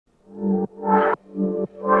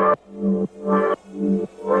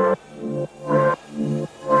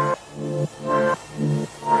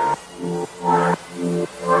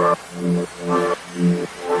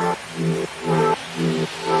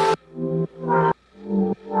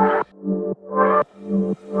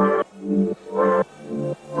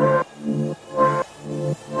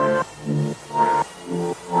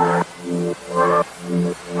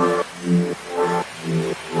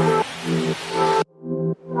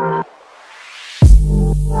Hey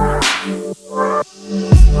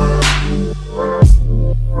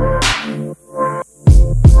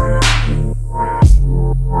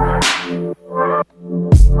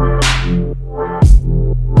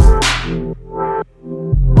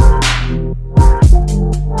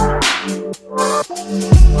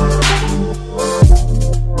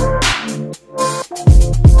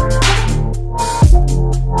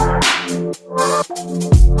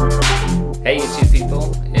YouTube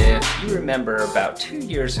people, if you remember about 2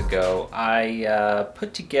 years ago I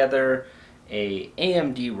put together a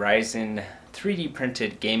AMD Ryzen 3D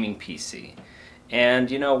printed gaming PC, and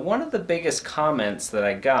you know, one of the biggest comments that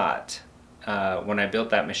I got when I built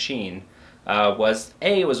that machine was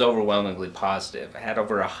it was overwhelmingly positive. I had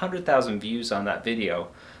over 100,000 views on that video,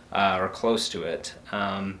 or close to it,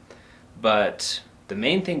 but the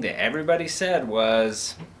main thing that everybody said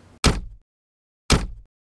was,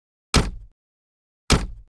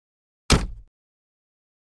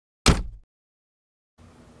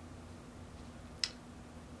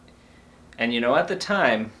 and you know, at the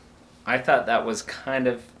time, I thought that was kind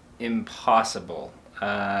of impossible.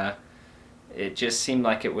 It just seemed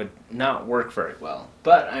like it would not work very well.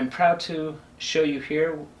 But I'm proud to show you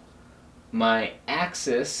here my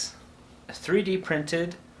Axis 3D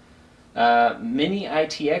printed mini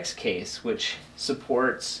ITX case, which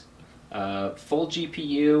supports full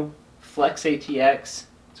GPU, Flex ATX,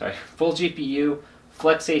 full GPU,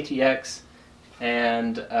 Flex ATX,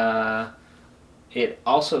 and it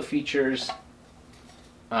also features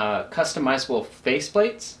customizable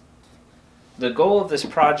faceplates. The goal of this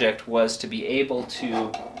project was to be able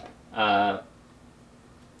to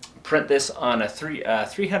print this on a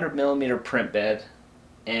 300mm print bed,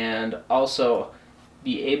 and also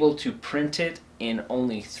be able to print it in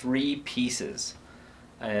only 3 pieces.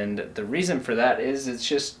 And the reason for that is it's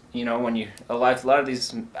just, you know, when a lot of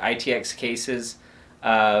these ITX cases,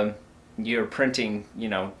 you're printing, you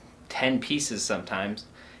know, 10 pieces sometimes,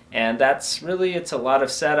 and that's really, it's a lot of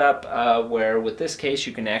setup, where with this case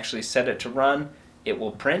you can actually set it to run, it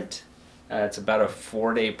will print. It's about a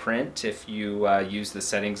 4-day print if you use the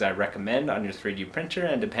settings I recommend on your 3D printer,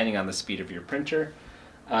 and depending on the speed of your printer.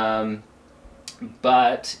 But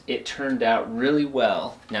it turned out really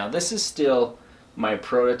well. Now this is still my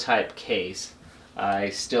prototype case. I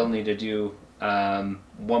still need to do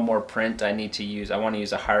one more print. I want to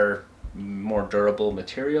use a higher, more durable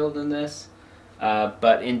material than this,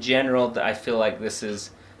 but in general I feel like this is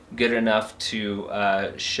good enough to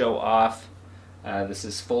show off. This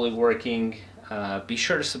is fully working. Be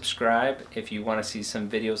sure to subscribe if you want to see some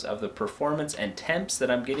videos of the performance and temps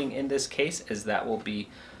that I'm getting in this case, as that will be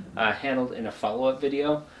handled in a follow-up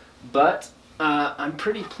video. But I'm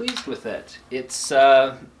pretty pleased with it. It's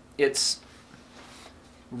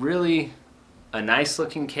really a nice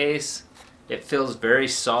looking case. It feels very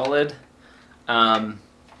solid. I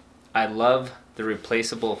love the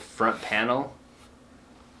replaceable front panel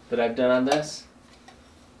that I've done on this,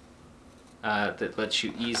 that lets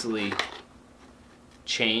you easily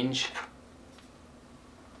change.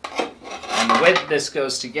 And the way that this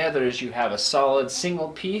goes together is you have a solid single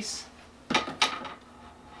piece,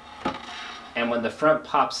 and when the front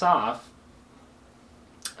pops off,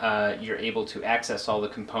 you're able to access all the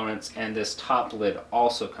components, and this top lid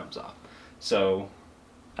also comes off. So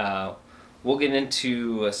we'll get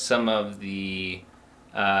into some of the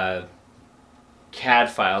CAD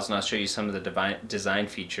files, and I'll show you some of the design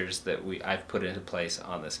features that I've put into place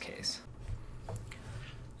on this case.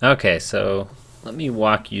 Okay, so let me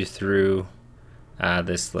walk you through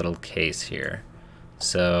this little case here.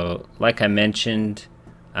 So like I mentioned,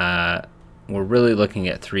 we're really looking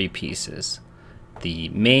at 3 pieces. The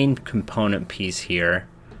main component piece here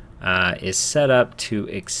is set up to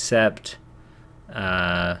accept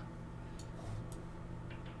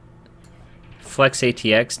Flex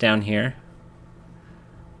ATX down here,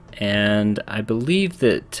 and I believe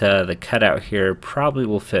that the cutout here probably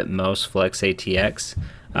will fit most Flex ATX.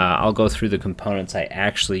 I'll go through the components I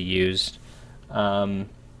actually used.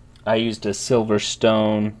 I used a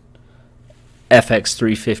Silverstone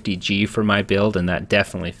FX350G for my build, and that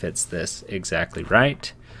definitely fits this exactly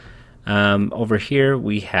right. Over here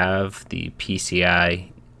we have the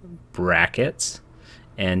PCI brackets,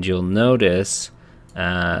 and you'll notice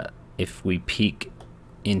if we peek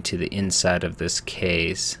into the inside of this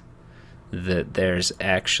case that there's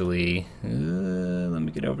actually, let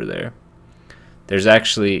me get over there, there's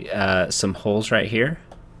actually some holes right here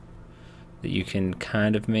that you can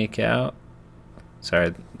kind of make out.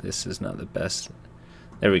 Sorry, this is not the best.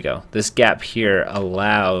 There we go. This gap here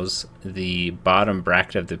allows the bottom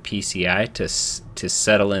bracket of the PCI to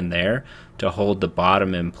settle in there to hold the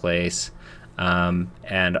bottom in place,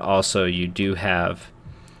 and also you do have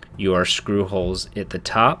your screw holes at the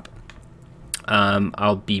top.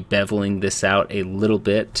 I'll be beveling this out a little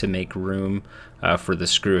bit to make room for the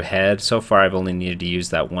screw head. So far I've only needed to use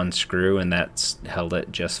that one screw, and that's held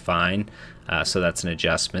it just fine. So that's an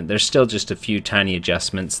adjustment. There's still just a few tiny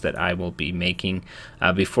adjustments that I will be making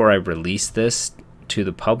before I release this to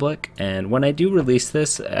the public. And when I do release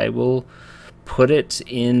this, I will put it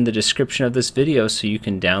in the description of this video so you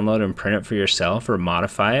can download and print it for yourself, or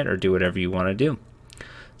modify it, or do whatever you want to do.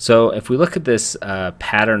 So if we look at this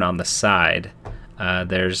pattern on the side,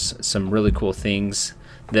 there's some really cool things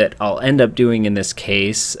that I'll end up doing in this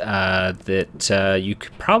case that you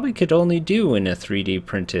probably could only do in a 3D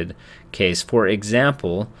printed case. For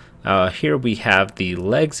example, here we have the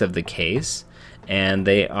legs of the case, and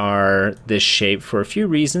they are this shape for a few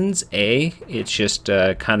reasons. A, it's just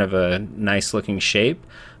kind of a nice looking shape,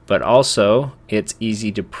 but also it's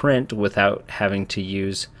easy to print without having to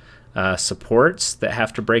use supports that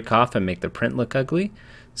have to break off and make the print look ugly.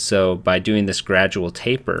 So by doing this gradual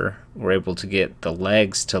taper, we're able to get the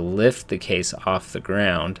legs to lift the case off the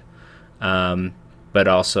ground, but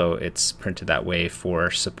also it's printed that way for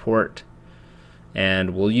support.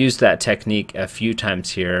 And we'll use that technique a few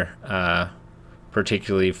times here,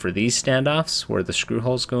 particularly for these standoffs where the screw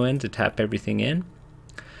holes go in to tap everything in.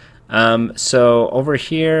 So over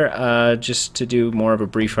here, just to do more of a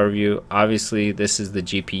brief overview, obviously this is the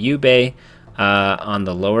GPU bay on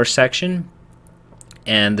the lower section,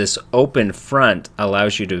 and this open front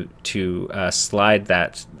allows you to slide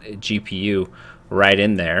that GPU right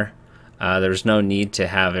in there. There's no need to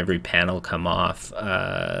have every panel come off.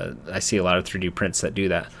 I see a lot of 3D prints that do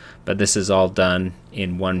that, but this is all done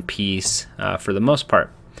in one piece for the most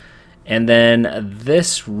part. And then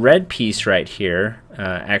this red piece right here,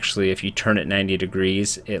 actually if you turn it 90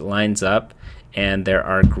 degrees, it lines up, and there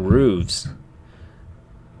are grooves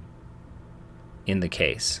in the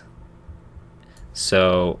case.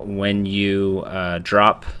 So when you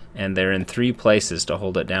drop, and they're in 3 places to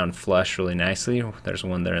hold it down flush really nicely. There's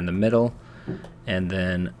one there in the middle, and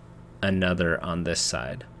then another on this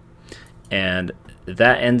side. And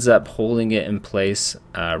that ends up holding it in place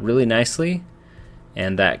really nicely,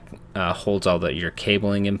 and that holds all your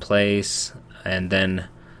cabling in place. And then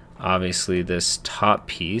obviously this top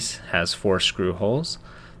piece has 4 screw holes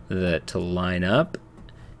that to line up,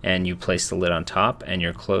 and you place the lid on top, and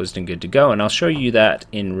you're closed and good to go. And I'll show you that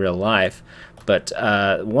in real life. But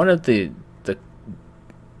one of the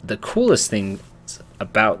coolest things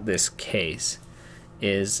about this case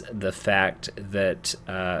is the fact that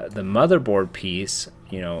the motherboard piece,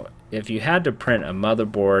 you know, if you had to print a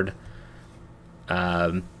motherboard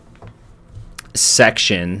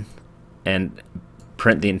section and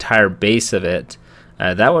print the entire base of it,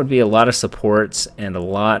 that would be a lot of supports and a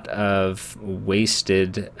lot of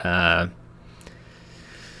wasted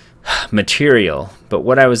material. But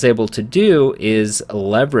what I was able to do is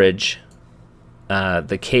leverage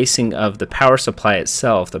the casing of the power supply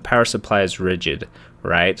itself. The power supply is rigid,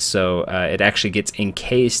 right? So it actually gets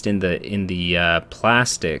encased in the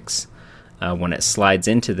plastics when it slides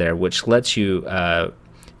into there, which lets you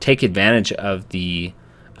take advantage of the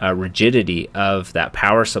rigidity of that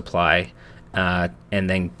power supply, and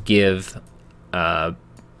then give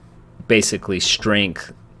basically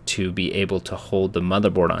strength to be able to hold the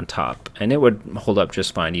motherboard on top. And it would hold up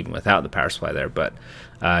just fine even without the power supply there, but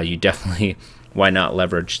you definitely, why not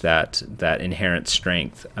leverage that inherent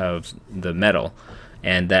strength of the metal,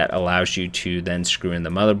 and that allows you to then screw in the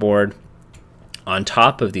motherboard on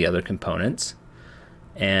top of the other components,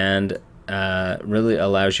 and really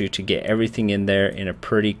allows you to get everything in there in a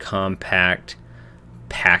pretty compact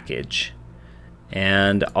package.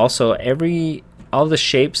 And also all the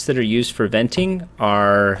shapes that are used for venting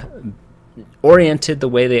are oriented the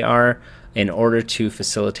way they are in order to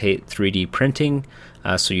facilitate 3D printing,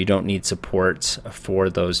 so you don't need supports for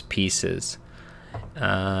those pieces.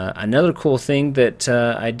 Another cool thing that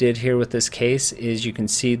I did here with this case is you can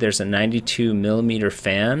see there's a 92mm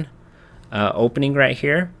fan opening right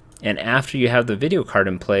here, and after you have the video card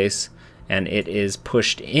in place and it is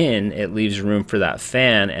pushed in, it leaves room for that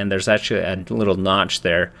fan, and there's actually a little notch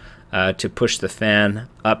there to push the fan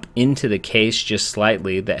up into the case just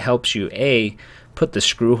slightly. That helps you put the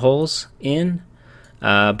screw holes in,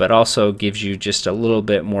 but also gives you just a little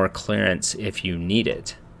bit more clearance if you need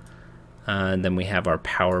it. And then we have our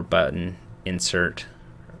power button insert,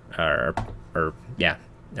 cutout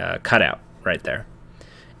right there.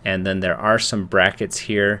 And then there are some brackets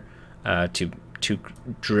here to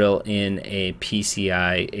drill in a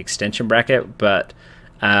PCI extension bracket, but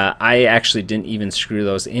I actually didn't even screw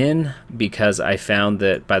those in because I found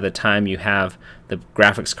that by the time you have the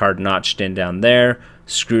graphics card notched in down there,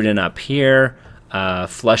 screwed in up here,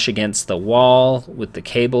 flush against the wall with the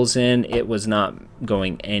cables in, it was not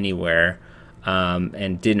going anywhere,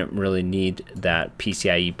 and didn't really need that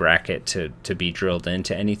PCIe bracket to be drilled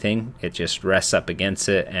into anything. It just rests up against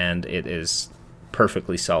it and it is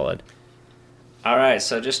perfectly solid. Alright,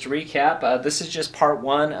 so just to recap, this is just part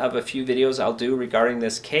one of a few videos I'll do regarding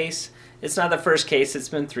this case. It's not the first case that's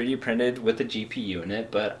been 3D printed with a GPU in it,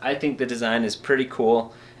 but I think the design is pretty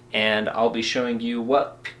cool, and I'll be showing you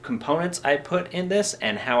what components I put in this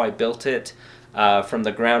and how I built it from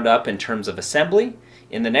the ground up in terms of assembly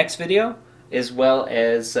in the next video, as well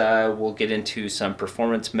as we'll get into some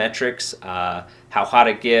performance metrics, how hot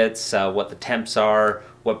it gets, what the temps are,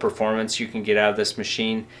 what performance you can get out of this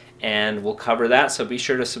machine, and we'll cover that, so be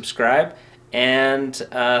sure to subscribe. And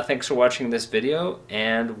thanks for watching this video,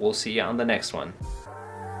 and we'll see you on the next one.